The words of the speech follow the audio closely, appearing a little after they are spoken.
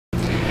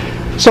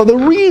So the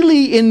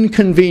really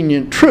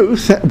inconvenient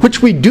truth,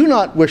 which we do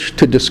not wish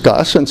to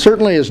discuss, and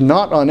certainly is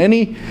not on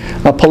any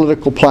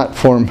political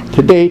platform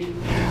to date,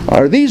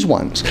 are these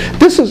ones.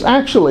 This is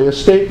actually a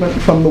statement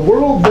from the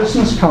World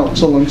Business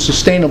Council on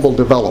Sustainable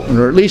Development,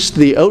 or at least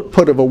the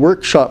output of a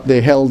workshop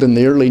they held in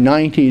the early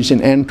 90s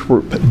in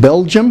Antwerp,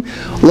 Belgium,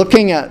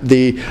 looking at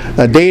the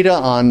data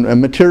on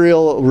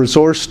material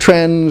resource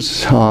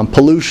trends,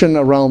 pollution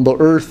around the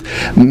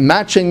earth,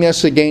 matching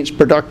this against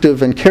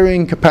productive and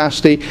carrying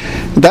capacity.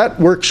 That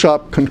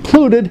workshop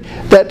concluded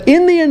that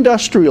in the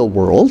industrial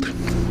world,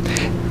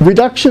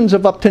 reductions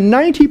of up to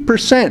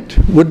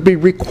 90% would be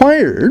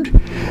required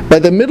by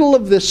the middle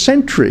of this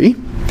century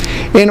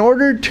in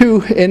order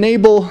to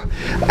enable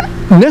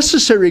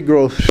necessary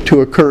growth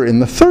to occur in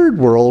the third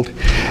world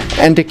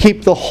and to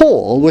keep the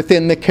whole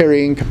within the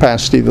carrying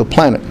capacity of the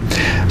planet.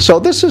 So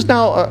this is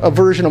now a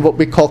version of what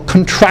we call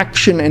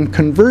contraction and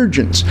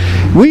convergence.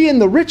 We in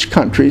the rich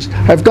countries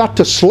have got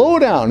to slow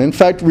down, in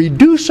fact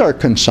reduce our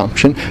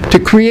consumption to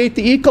create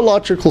the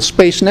ecological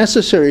space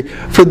necessary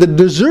for the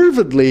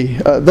deservedly,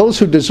 those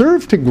who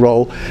deserve to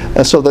grow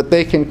so that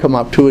they can come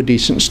up to a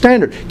decent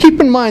standard. Keep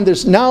in mind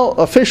there's now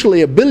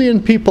officially 1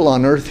 billion people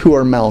on Earth who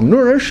are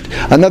malnourished,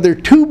 another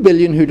 2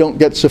 billion who don't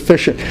get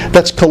sufficient,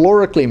 that's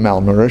calorically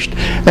malnourished,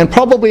 and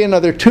probably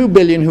another 2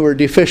 billion who are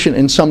deficient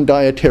in some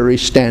dietary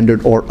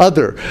standard or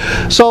other.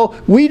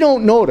 So we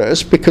don't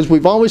notice because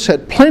we've always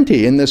had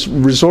plenty in this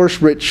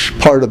resource-rich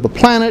part of the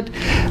planet,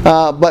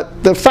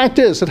 but the fact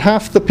is that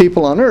half the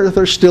people on Earth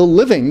are still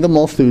living the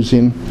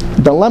Malthusian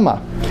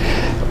dilemma.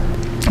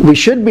 We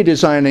should be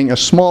designing a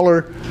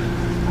smaller,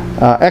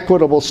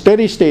 equitable,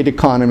 steady-state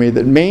economy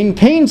that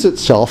maintains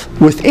itself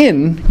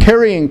within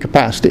carrying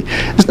capacity.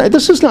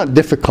 This is not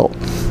difficult,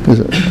 is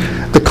it?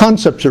 The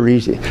concepts are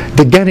easy.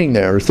 The getting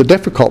there is the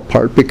difficult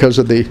part because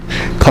of the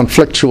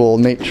conflictual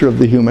nature of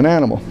the human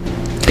animal.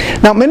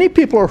 Now, many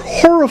people are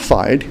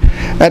horrified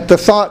at the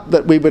thought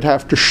that we would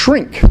have to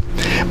shrink.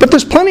 But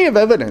there's plenty of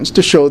evidence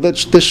to show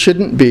that this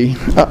shouldn't be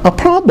a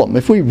problem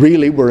if we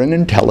really were an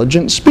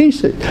intelligent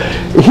species.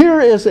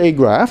 Here is a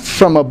graph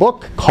from a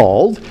book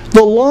called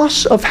The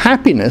Loss of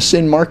Happiness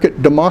in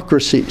Market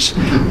Democracies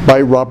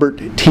by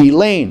Robert T.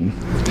 Lane.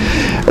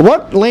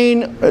 What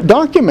Lane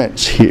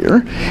documents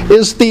here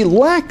is the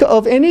lack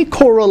of any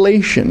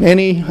correlation,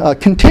 any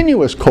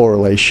continuous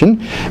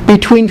correlation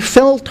between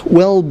felt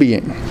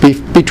well-being,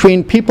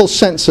 between people's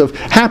sense of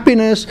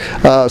happiness,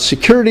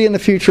 security in the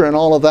future and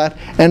all of that,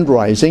 and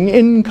rising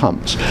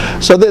incomes.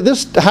 So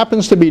this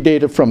happens to be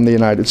data from the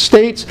United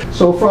States.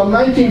 So from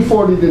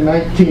 1940 to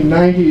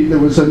 1990, there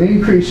was an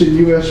increase in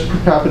U.S.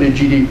 per capita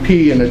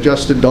GDP in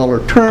adjusted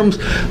dollar terms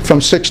from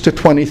 $6,000 to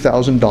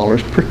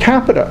 $20,000 per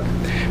capita.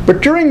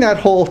 But during that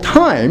whole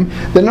time,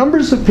 the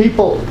numbers of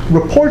people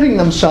reporting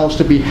themselves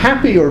to be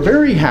happy or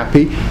very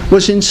happy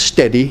was in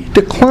steady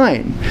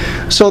decline.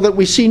 So that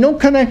we see no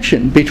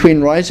connection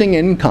between rising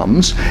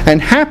incomes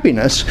and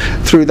happiness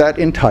through that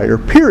entire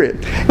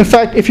period. In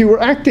fact, if you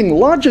were acting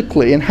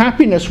logically and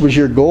happiness was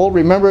your goal,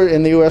 remember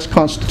in the U.S.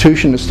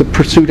 Constitution it's the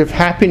pursuit of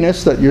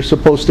happiness that you're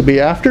supposed to be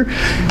after,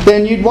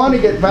 then you'd want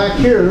to get back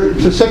here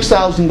to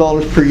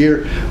 $6,000 per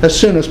year as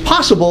soon as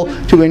possible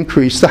to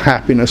increase the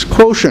happiness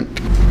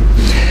quotient.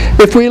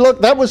 If we look,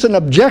 that was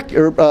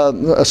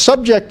a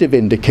subjective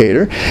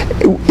indicator.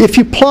 If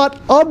you plot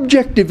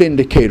objective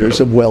indicators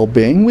of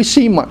well-being, we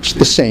see much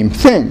the same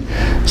thing.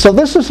 So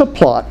this is a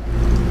plot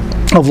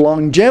of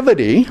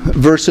longevity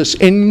versus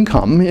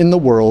income in the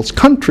world's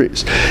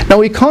countries.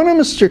 Now,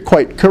 economists are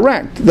quite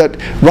correct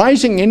that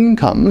rising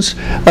incomes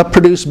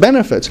produce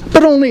benefits,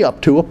 but only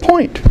up to a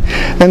point.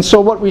 And so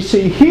what we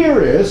see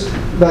here is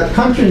that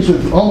countries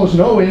with almost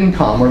no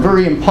income, or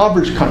very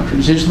impoverished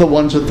countries, these are the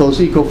ones with those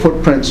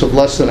eco-footprints of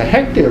less than a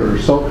hectare or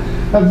so,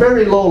 have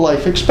very low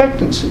life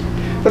expectancy.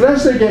 But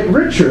as they get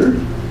richer,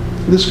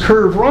 this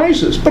curve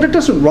rises, but it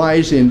doesn't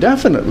rise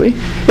indefinitely.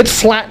 It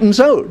flattens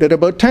out at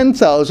about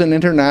 10,000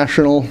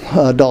 international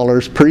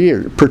dollars per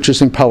year,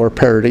 purchasing power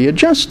parity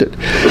adjusted.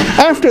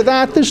 After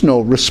that, there's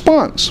no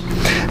response.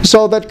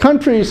 So that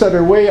countries that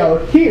are way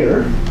out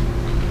here,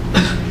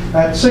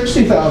 at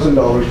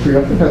 $60,000 per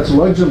year, I think that's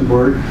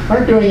Luxembourg,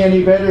 aren't doing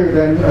any better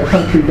than a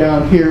country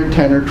down here at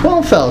 $10,000 or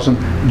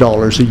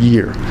 $12,000 a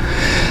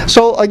year.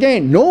 So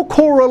again, no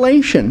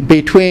correlation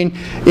between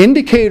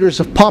indicators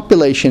of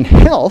population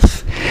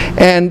health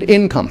and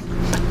income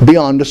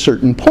beyond a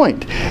certain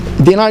point.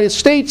 The United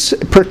States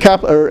per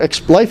capita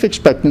life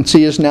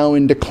expectancy is now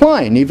in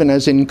decline, even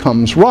as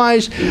incomes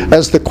rise,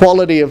 as the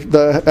quality of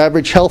the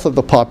average health of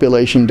the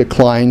population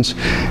declines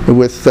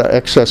with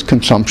excess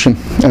consumption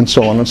and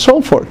so on and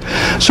so forth.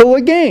 So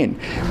again,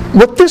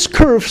 what this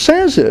curve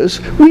says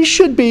is we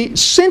should be,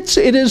 since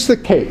it is the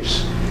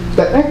case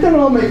that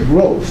economic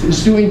growth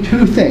is doing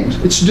two things.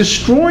 It's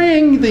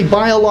destroying the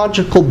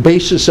biological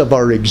basis of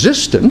our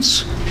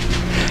existence,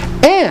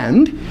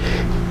 and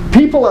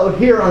people out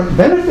here aren't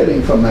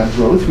benefiting from that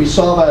growth. We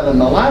saw that in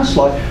the last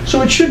slide.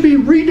 So it should be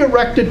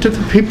redirected to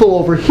the people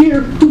over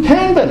here who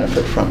can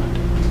benefit from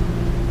it.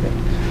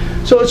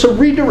 So it's a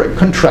redirect,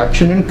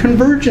 contraction and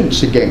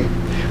convergence again.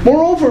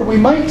 Moreover, we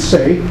might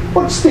say,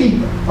 what's the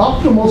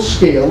optimal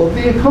scale of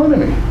the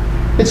economy?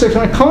 It's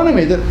an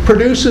economy that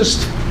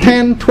produces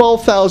 10,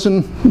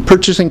 12,000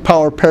 purchasing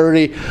power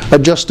parity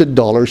adjusted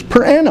dollars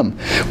per annum.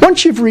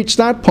 Once you've reached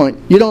that point,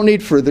 you don't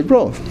need further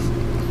growth.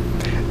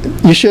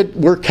 You should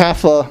work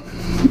half a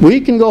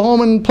week and go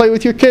home and play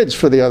with your kids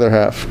for the other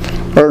half.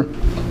 Or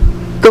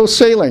go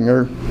sailing,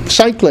 or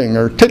cycling,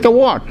 or take a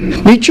walk.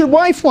 Meet your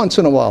wife once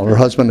in a while, or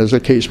husband as the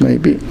case may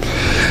be.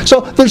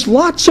 So there's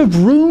lots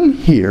of room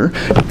here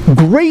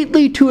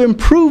greatly to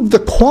improve the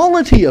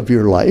quality of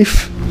your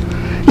life,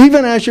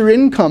 even as your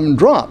income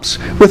drops,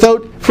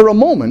 without for a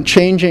moment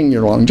changing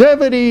your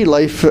longevity,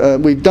 life.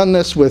 We've done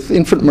this with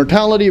infant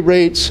mortality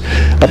rates,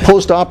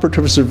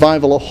 post-operative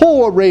survival. A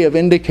whole array of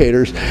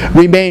indicators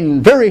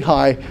remain very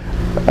high,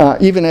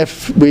 even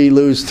if we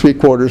lose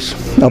 3/4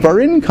 of our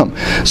income.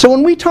 So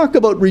when we talk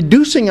about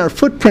reducing our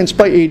footprints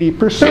by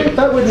 80%,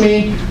 that would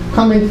mean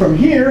coming from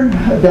here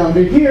down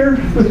to here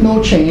with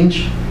no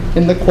change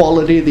in the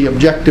quality, the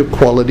objective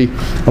quality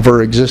of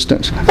our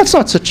existence. That's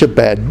not such a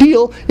bad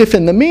deal if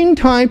in the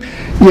meantime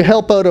you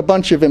help out a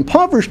bunch of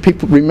impoverished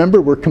people.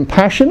 Remember, we're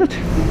compassionate,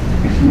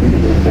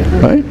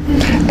 right?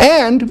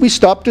 And we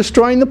stop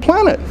destroying the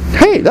planet.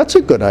 Hey, that's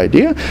a good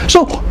idea.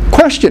 So,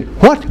 question,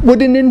 what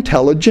would an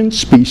intelligent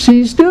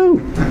species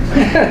do?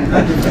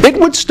 It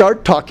would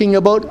start talking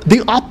about the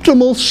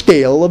optimal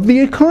scale of the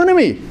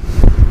economy.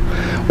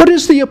 What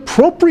is the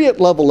appropriate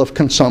level of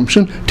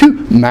consumption to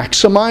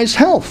maximize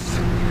health?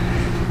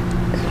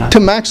 To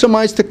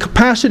maximize the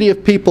capacity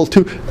of people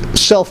to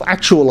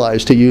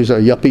self-actualize, to use a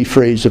yuppie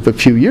phrase of a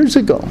few years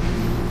ago.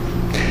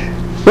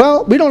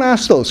 Well, we don't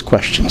ask those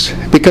questions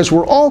because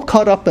we're all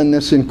caught up in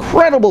this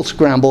incredible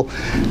scramble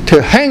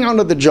to hang on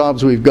to the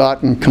jobs we've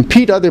got and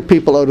compete other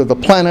people out of the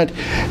planet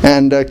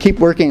and keep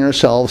working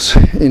ourselves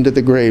into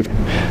the grave.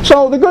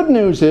 So the good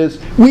news is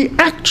we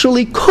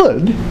actually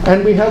could,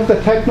 and we have the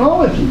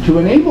technology to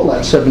enable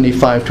that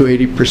 75 to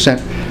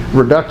 80%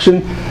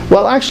 reduction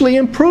while actually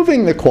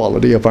improving the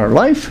quality of our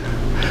life.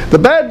 The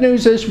bad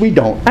news is we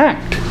don't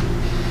act.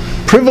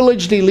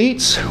 Privileged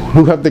elites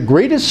who have the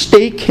greatest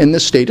stake in the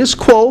status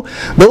quo,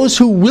 those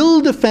who will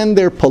defend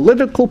their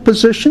political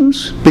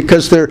positions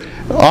because they're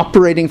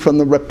operating from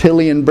the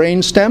reptilian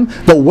brainstem,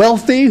 the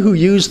wealthy who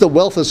use the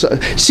wealth as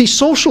see,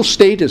 social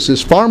status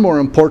is far more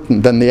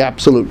important than the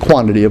absolute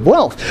quantity of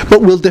wealth,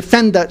 but we'll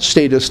defend that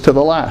status to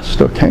the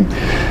last, okay?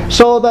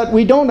 So that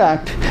we don't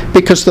act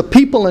because the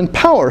people in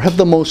power have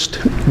the most,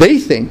 they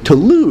think, to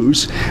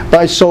lose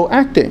by so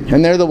acting,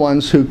 and they're the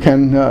ones who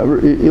can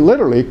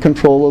literally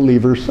control the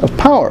levers of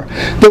power.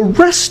 The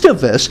rest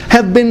of us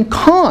have been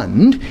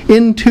conned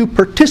into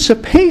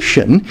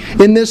participation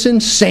in this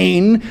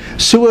insane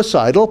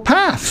suicidal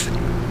path,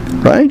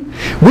 right?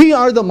 We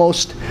are the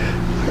most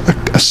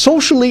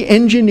socially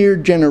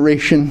engineered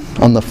generation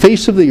on the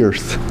face of the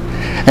earth.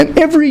 And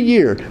every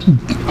year,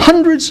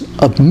 hundreds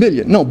of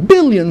millions, no,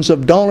 billions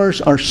of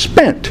dollars are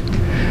spent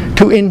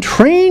to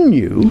entrain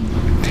you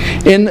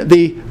in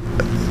the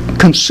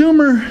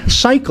consumer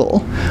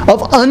cycle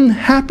of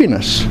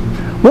unhappiness.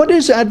 What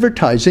is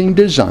advertising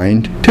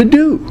designed to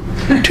do?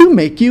 To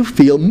make you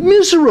feel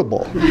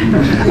miserable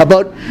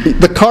about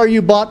the car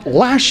you bought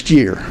last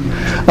year,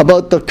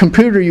 about the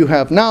computer you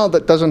have now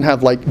that doesn't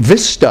have like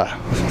Vista.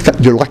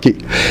 You're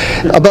lucky.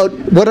 About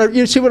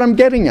you see what I'm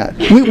getting at?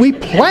 We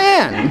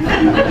plan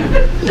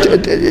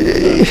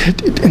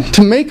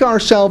to make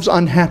ourselves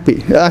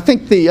unhappy. I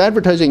think the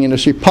advertising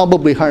industry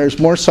probably hires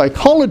more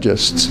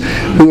psychologists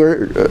who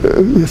are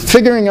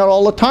figuring out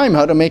all the time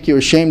how to make you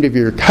ashamed of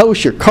your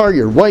house, your car,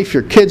 your wife,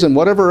 your kids, and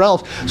whatever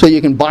else, so you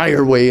can buy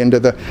your way into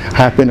the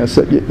happiness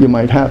that you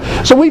might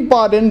have. So we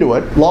bought into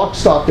it, lock,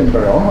 stock, and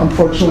barrel.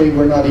 Unfortunately,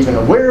 we're not even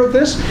aware of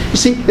this. You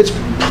see, it's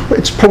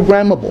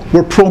programmable.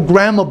 We're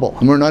programmable,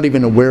 and we're not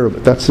even aware of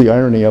it. That's the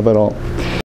irony of it all.